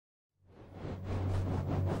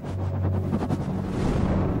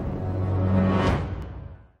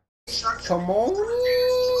come on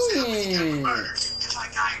in.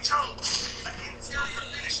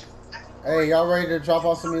 Hey, y'all ready to drop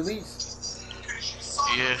off some elites?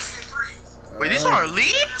 Yeah. Wait, these are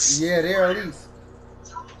elites? Yeah, they're elites.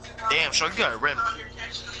 Damn, so you got a rim.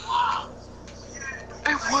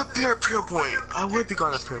 Hey, what pure point? I would be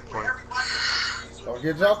going to pure point. Don't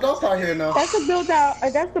get dropped off out here now. That's the build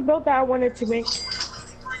that I wanted to make.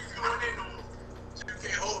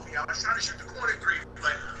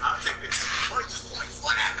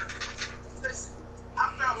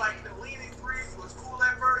 I felt like the leaning threes was cool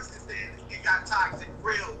at first, and then it got toxic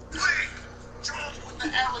real quick. Jones with the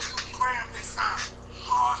alley-oop cram this time.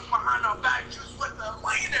 Cross behind our back, just with the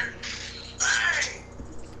leaner. Bang!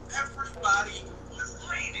 Everybody was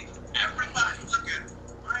leaning. Everybody, look at it.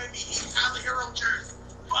 Miami Heat, Tyler Hero jersey.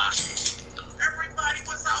 Everybody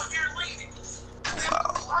was out here leaning.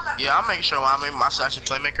 Wow. Yeah, I'll make sure when I make my slasher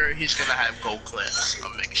playmaker, he's gonna have gold clamps.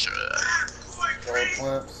 I'll make sure of that. Gold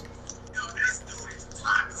clamps.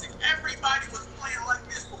 Everybody was playing like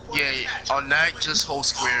this before. Yeah, on that, just hold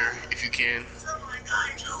square if you can.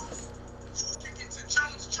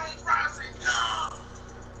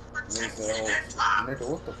 Nigga,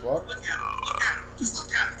 what the fuck? Look at him. Just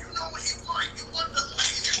look at him. You know what he want. You want the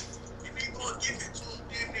leader. And they gonna give it to him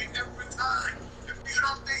damn near every time. If you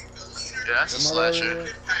don't think the leader... Yeah, that's a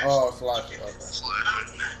slasher. Oh, slasher. Okay.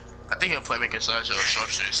 Slasher. I think he'll playmaker slasher or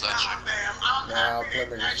sharpshooter slasher. Nah,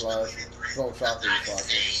 playmaker slash. Go sharpshooter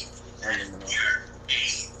slasher. I don't even know.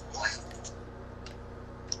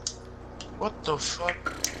 What the fuck?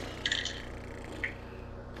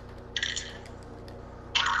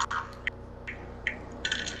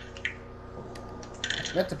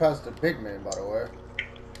 Meant to pass the big man, by the way.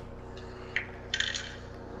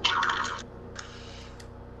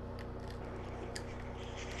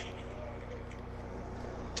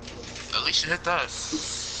 At least you hit that.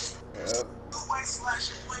 Yep.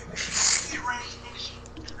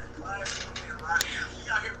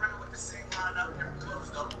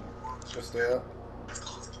 Just there.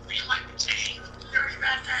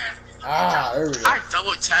 Ah, there we go. I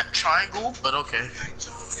double tap triangle, but okay.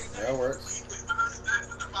 That works.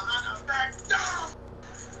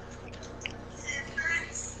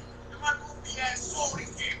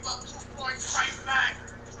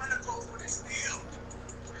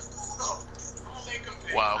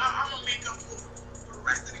 Wow. I'm gonna make up for the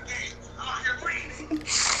rest of the game. I'm out here leaning.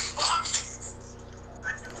 I missed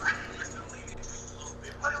the leaning a little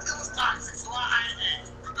bit, but it was toxic, so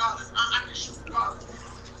regardless, I can shoot regardless.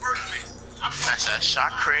 First base, That's that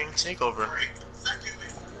shot crane takeover.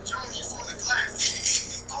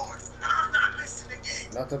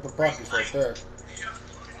 Nothing but buckets right there.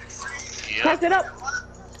 Yeah. Pass it up.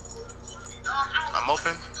 I'm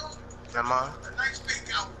open. Am I?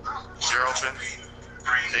 You're open.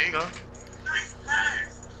 There you go.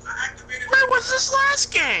 Where was this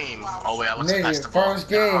last game? Oh wait, I was past the ball. First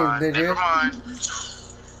game, nigga. Never mind.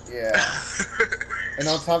 Yeah. And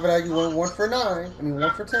on top of that, you went 1 for 9. I mean,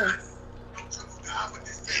 1 for 10.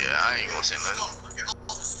 Yeah, I ain't gonna say nothing.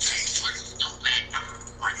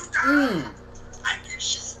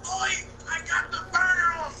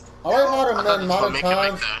 I like how the amount of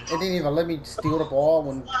times it didn't even let me steal the ball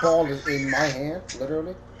when the ball is in my hand,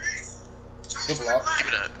 literally. Good block. Give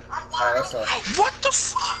me that. Oh, that's tough. What the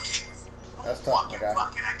fuck? That's tough, my guy.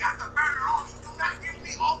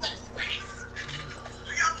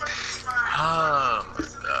 Oh my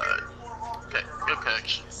god. Okay, good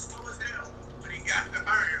catch.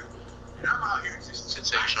 To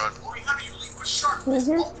take shot.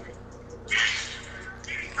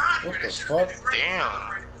 What the fuck? Damn.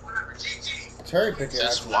 Cherry picking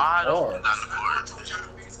Just actually wide hard. open on the board.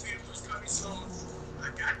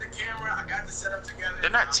 They're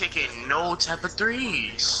not taking no type of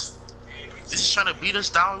threes. They're just trying to beat us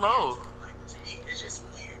down low.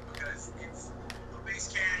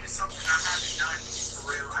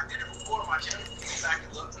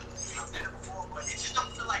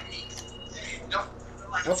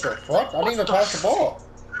 What the fuck? I didn't even pass the ball.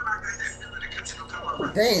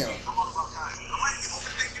 Damn.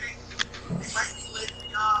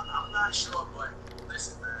 I'm not sure, but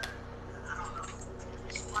listen, man. I don't know.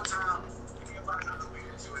 One time, give me about another week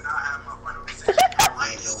or two, and I'll have my final decision.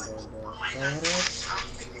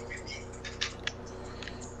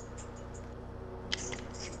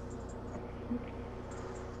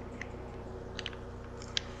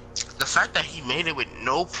 The fact that he made it with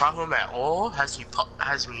no problem at all has me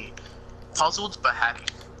puzzled but happy.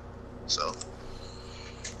 So.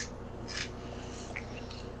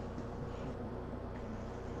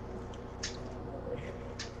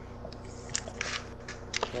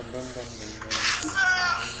 Dun, dun, dun, dun, dun.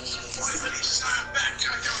 Boy, when he shine back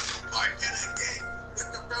out there on the park in the game with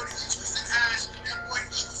the roadies juicing ash and boy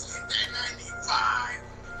juicy at that 95.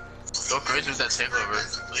 Go crazy with that takeover,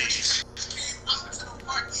 please. Came up to the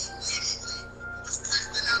park immediately. Was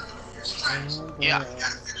testing out the stretch. Yeah.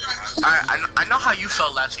 I know how you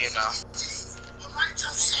felt last game now. But my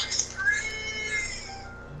jump shot is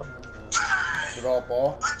free. Good old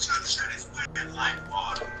ball. My jump shot is wet like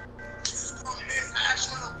water. Just gonna miss ash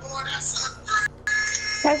on the board. That's a three.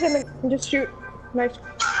 Pass him and just shoot. Nice.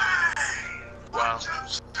 Wow.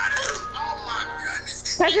 Pass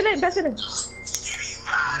it in, pass it in.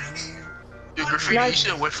 Dude, Graffiti, you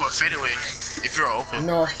should wait for a fadeaway if you're open.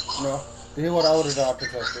 No. Here's what I would have done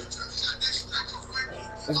protected.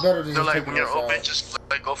 It's better to They're just like, take when it you're open, outside. just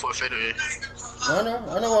like go for a fadeaway. I know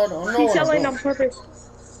He's what I'm selling doing. on purpose.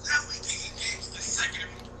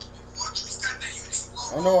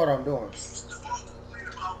 I know what I'm doing.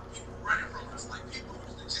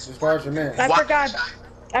 Just guard your man.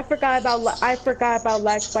 I forgot about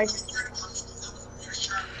lag spikes.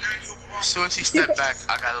 As soon as he stepped back,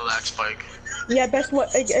 I got a lag spike. Yeah, best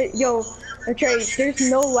what? Yo, Trey, there's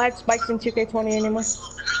no lag spikes in 2K20 anymore.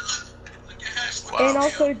 Wow. And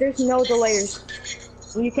also, there's no delayers.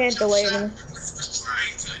 You can't delay anymore.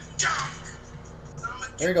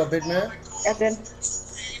 There you go, big man. That's it.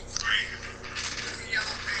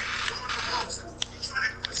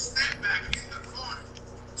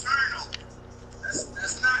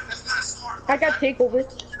 I got takeovers.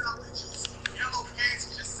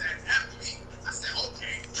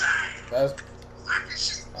 That's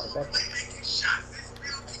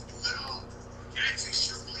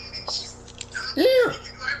yeah.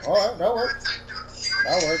 Alright, that worked.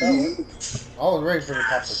 I was ready for the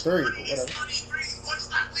top of three, but whatever.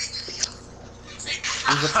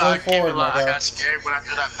 He's a I play can't forward, lie, my I guy. got scared when I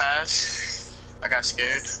threw that pass. I got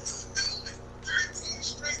scared.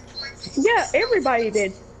 Yeah, everybody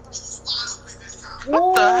did.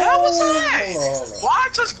 What the hell was that? Hold on. Why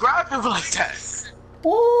just grab him like that?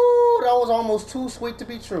 Woo, that was almost too sweet to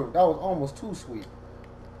be true. That was almost too sweet.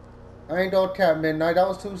 I ain't gonna cap midnight. That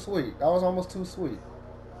was too sweet. That was almost too sweet.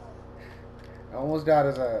 I almost got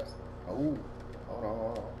his ass. Ooh, hold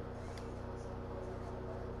on.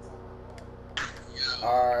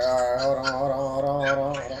 Alright, hold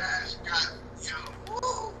on.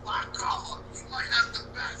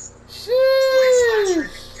 Sheesh.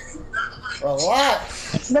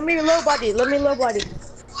 Relax. Let me low body.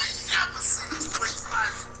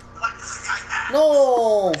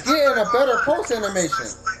 No, get in a better post animation.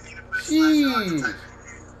 Jeez.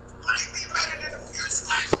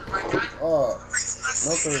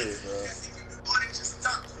 No threes, bro.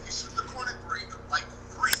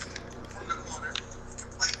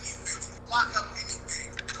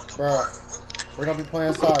 Bro, we're gonna be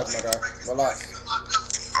playing sides, my guy. Relax.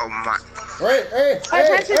 Oh my. Hey. I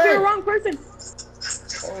passed it to the wrong person.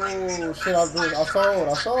 Oh shit! I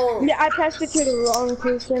sold. Yeah, I passed it to the wrong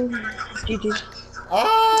person. GG.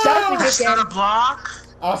 Ah! That was a That's good not a game. block.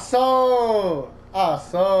 I sold.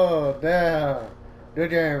 Damn. Good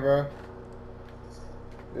game, bro.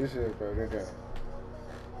 This shit, bro. Good game.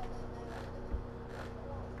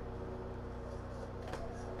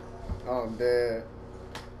 I'm dead.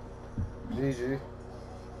 GG.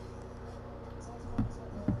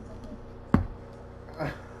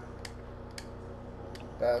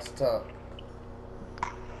 That's tough.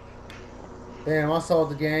 Damn, I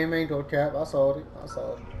sold the game. Ain't no cap. I sold it.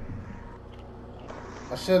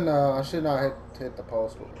 I should not hit the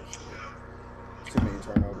post with it. Too many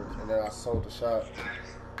turnovers, and then I sold the shot.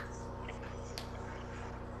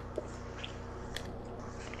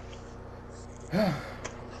 I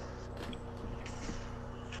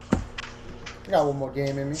got one more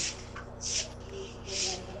game in me.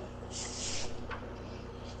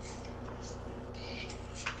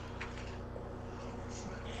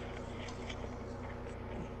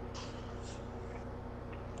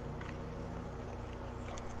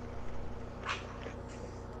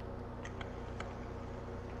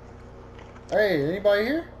 Hey, anybody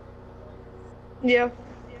here? Yeah.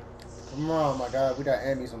 Come on, my God. We got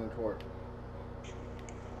Emmys on the court.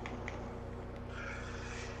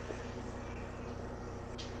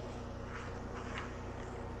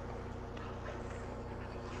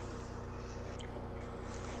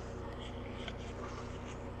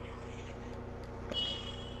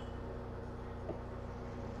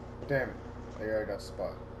 Damn it. They already got a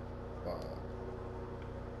spot.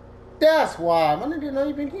 That's why. My nigga not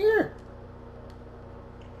even here.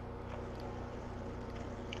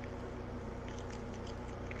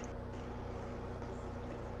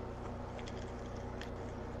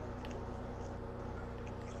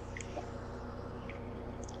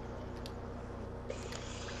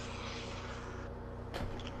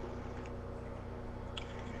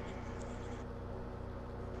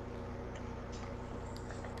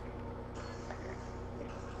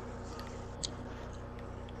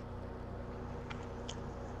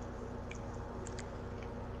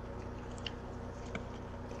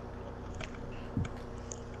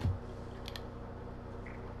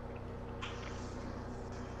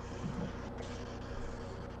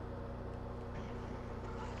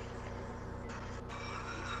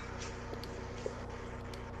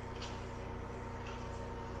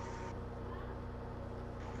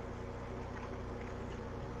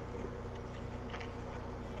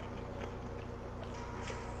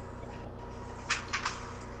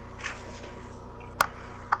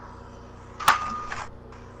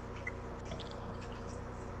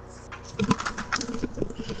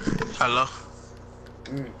 Hello?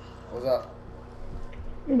 What's up?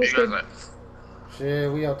 You guys like?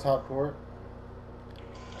 Shit, we on top court.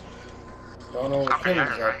 Don't know where I'm right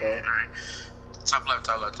Achilles here, at though. right. Top left,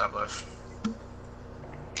 top left, top left.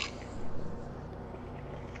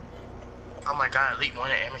 Oh my god, Elite 1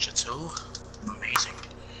 and Amateur 2? Amazing.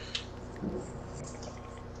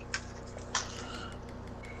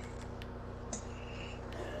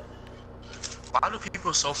 Why do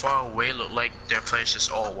people so far away look like their place is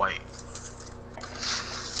all white?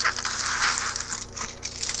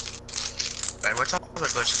 Like, what type of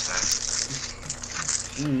glitch is that?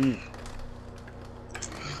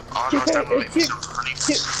 Oh no, it's definitely maybe some honey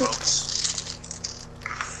folks.